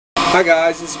Hi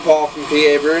guys, this is Paul from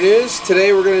PABrewNews.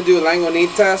 Today we're going to do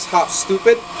Lagunitas Hop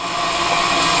Stoopid.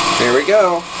 Here we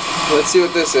go. Let's see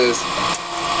what this is.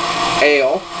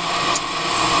 Ale.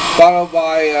 Bottled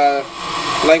by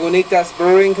Lagunitas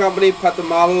Brewing Company,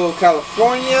 Petaluma,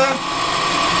 California.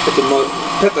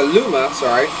 Petaluma,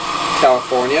 sorry,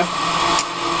 California.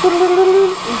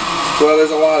 Well,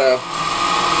 there's a lot of...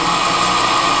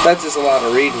 That's just a lot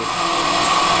of reading.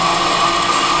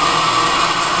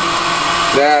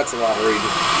 That's a lot of reading.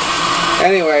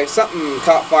 Anyway, something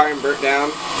caught fire and burnt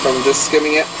down from just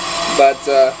skimming it. But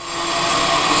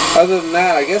other than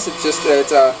that, I guess it's 102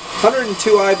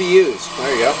 IBUs.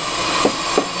 There you go.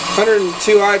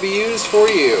 102 IBUs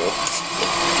for you.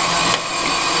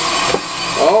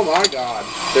 Oh my God,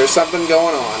 there's something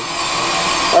going on.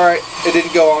 All right, it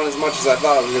didn't go on as much as I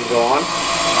thought it was going to go on.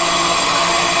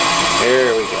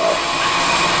 There we go.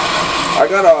 I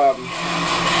got a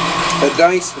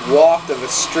nice waft of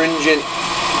astringent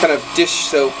kind of dish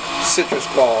soap citrus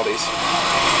qualities.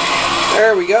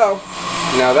 There we go.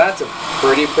 Now that's a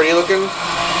pretty looking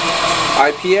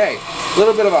IPA. A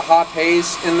little bit of a hop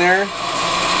haze in there.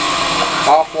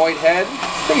 Off-white head.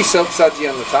 Pretty soap sudsy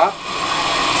on the top.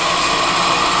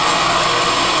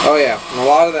 Oh yeah, and a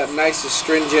lot of that nice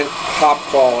astringent hop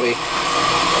quality.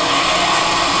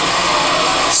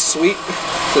 Sweet.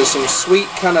 There's some sweet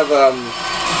kind of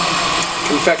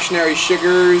confectionery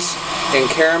sugars and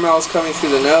caramels coming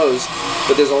through the nose,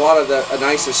 but there's a lot of the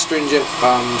nice astringent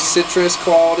citrus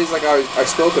qualities like I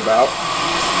spoke about.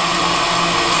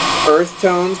 Earth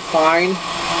tones, pine.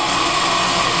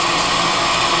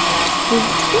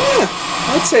 Yeah,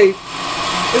 I'd say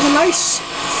there's a nice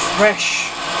fresh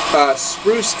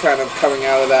spruce kind of coming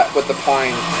out of that with the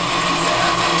pine.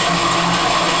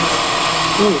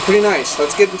 Pretty nice.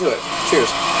 Let's get into it.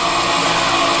 Cheers.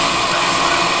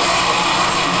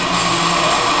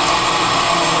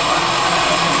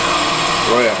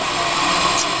 Oh yeah.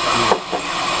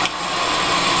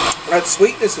 That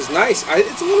sweetness is nice.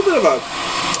 It's a little bit of a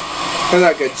kind of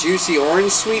like a juicy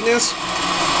orange sweetness,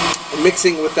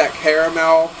 mixing with that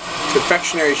caramel,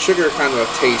 confectionery sugar kind of a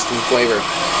taste and flavor.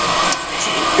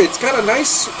 It's got a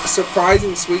nice,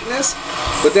 surprising sweetness,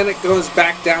 but then it goes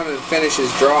back down and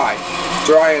finishes dry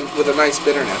and with a nice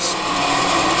bitterness.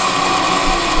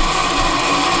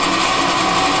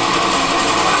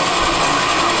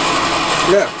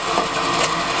 Yeah.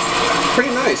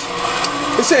 Pretty nice.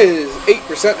 This is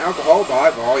 8% alcohol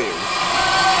by volume.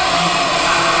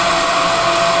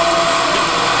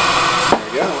 There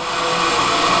we go.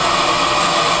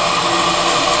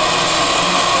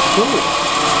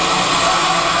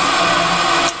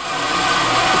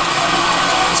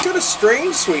 It's got a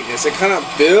strange sweetness. It kind of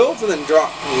builds and then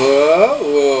drops.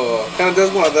 Whoa. Kind of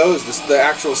does one of those, just the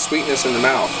actual sweetness in the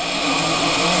mouth.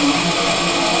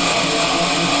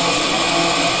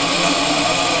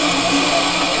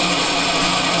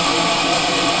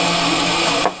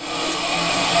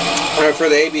 For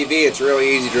the ABV, it's really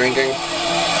easy drinking.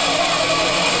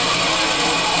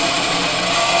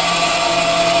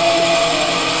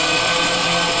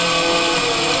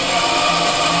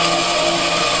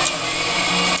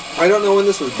 I don't know when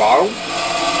this was bottled.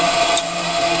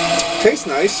 Tastes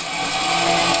nice.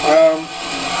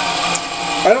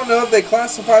 I don't know if they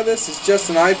classify this as just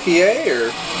an IPA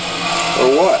or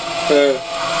what.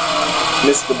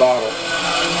 Missed the bottle.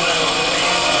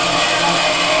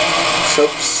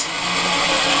 Soaps.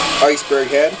 Iceberg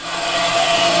head.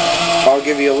 I'll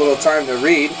give you a little time to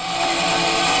read.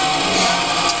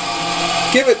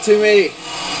 Give it to me.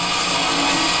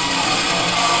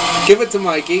 Give it to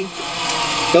Mikey.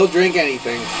 He'll drink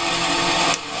anything.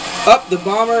 Up the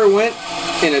bomber went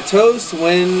in a toast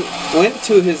when went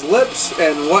to his lips,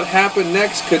 and what happened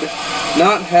next could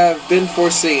not have been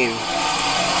foreseen.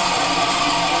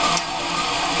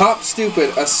 Hop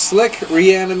Stoopid, a slick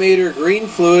reanimator green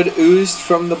fluid oozed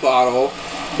from the bottle.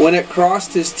 When it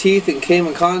crossed his teeth and came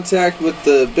in contact with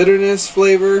the bitterness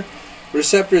flavor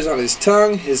receptors on his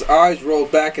tongue, his eyes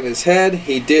rolled back in his head.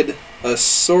 He did a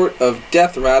sort of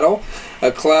death rattle.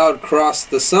 A cloud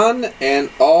crossed the sun, and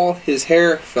all his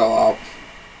hair fell out.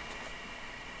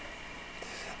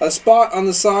 A spot on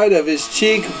the side of his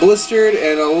cheek blistered,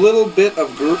 and a little bit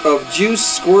of juice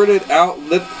squirted out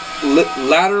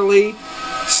laterally,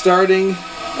 starting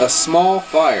a small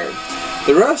fire.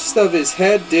 The rest of his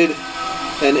head did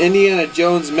an Indiana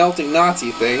Jones melting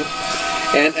Nazi thing,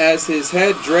 and as his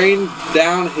head drained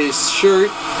down his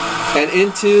shirt and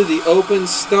into the open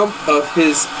stump of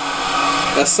his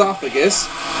esophagus,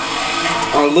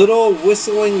 a little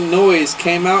whistling noise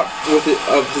came out of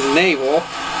his navel,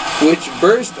 which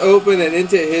burst open and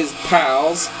into his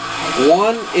pals,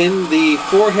 one in the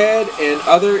forehead and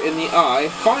other in the eye.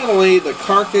 Finally, the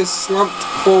carcass slumped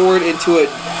forward into a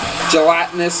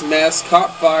gelatinous mess,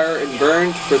 caught fire, and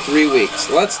burned for 3 weeks.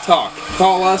 Let's talk.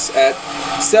 Call us at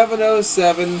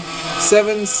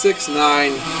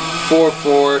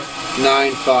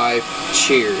 707-769-4495.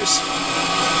 Cheers.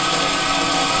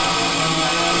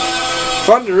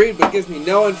 Fun to read, but gives me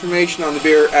no information on the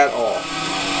beer at all.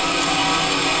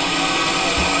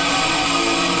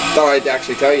 Thought I'd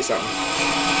actually tell you something.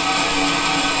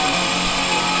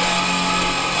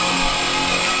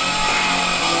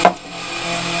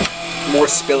 More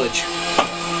spillage.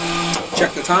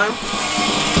 Check the time.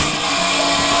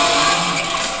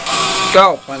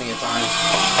 Oh, plenty of time.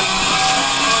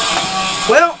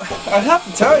 Well, I have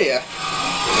to tell you,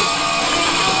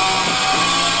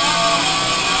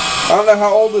 I don't know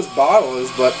how old this bottle is,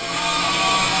 but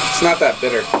it's not that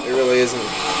bitter. It really isn't.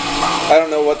 I don't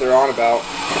know what they're on about.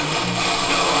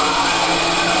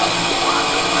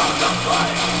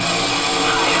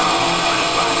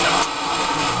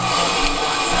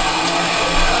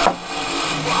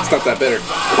 It's not that bitter.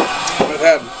 I've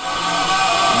had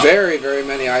very, very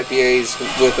many IPAs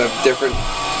with a different,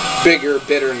 bigger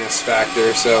bitterness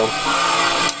factor, so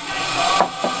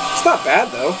it's not bad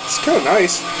though. It's kind of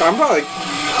nice. I'm probably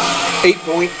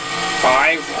 8.5,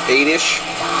 8-ish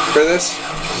for this.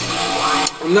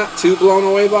 I'm not too blown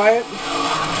away by it.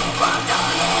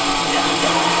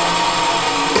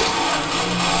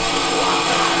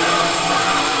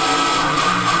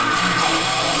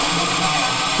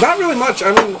 Not really much.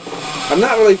 I mean, I'm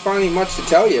not really finding much to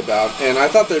tell you about, and I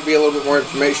thought there'd be a little bit more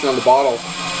information on the bottle.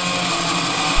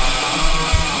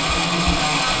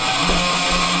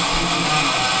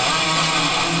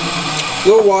 A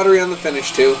little watery on the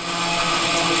finish too.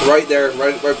 Right there,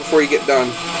 right before you get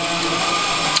done.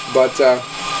 But I'll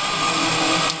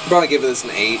probably give this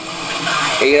an 8.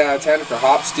 8 out of 10 for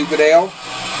Hop Stoopid Ale.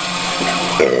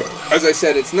 As I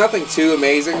said, it's nothing too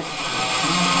amazing.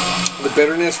 The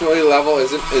bitterness really level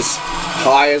isn't as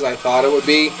high as I thought it would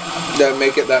be. That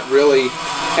make it that really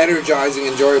energizing,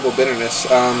 enjoyable bitterness.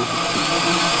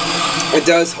 It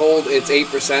does hold its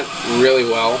 8% really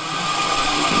well.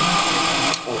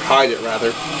 Or hide it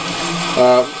rather.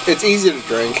 It's easy to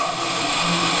drink.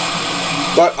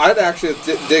 But I'd actually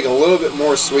dig a little bit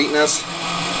more sweetness.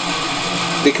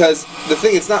 Because the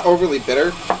thing, it's not overly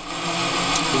bitter.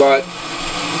 But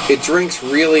it drinks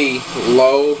really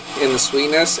low in the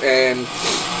sweetness, and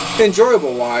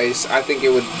enjoyable wise, I think it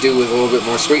would do with a little bit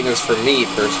more sweetness for me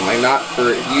personally. Not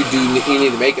for you. You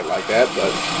need to make it like that,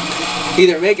 but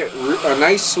either make it a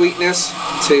nice sweetness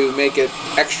to make it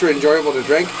extra enjoyable to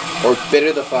drink, or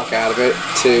bitter the fuck out of it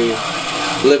to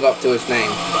live up to its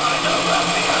name.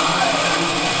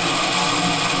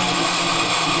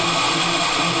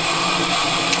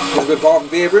 This has been Paul from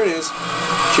PABrewNews.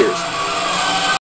 Cheers.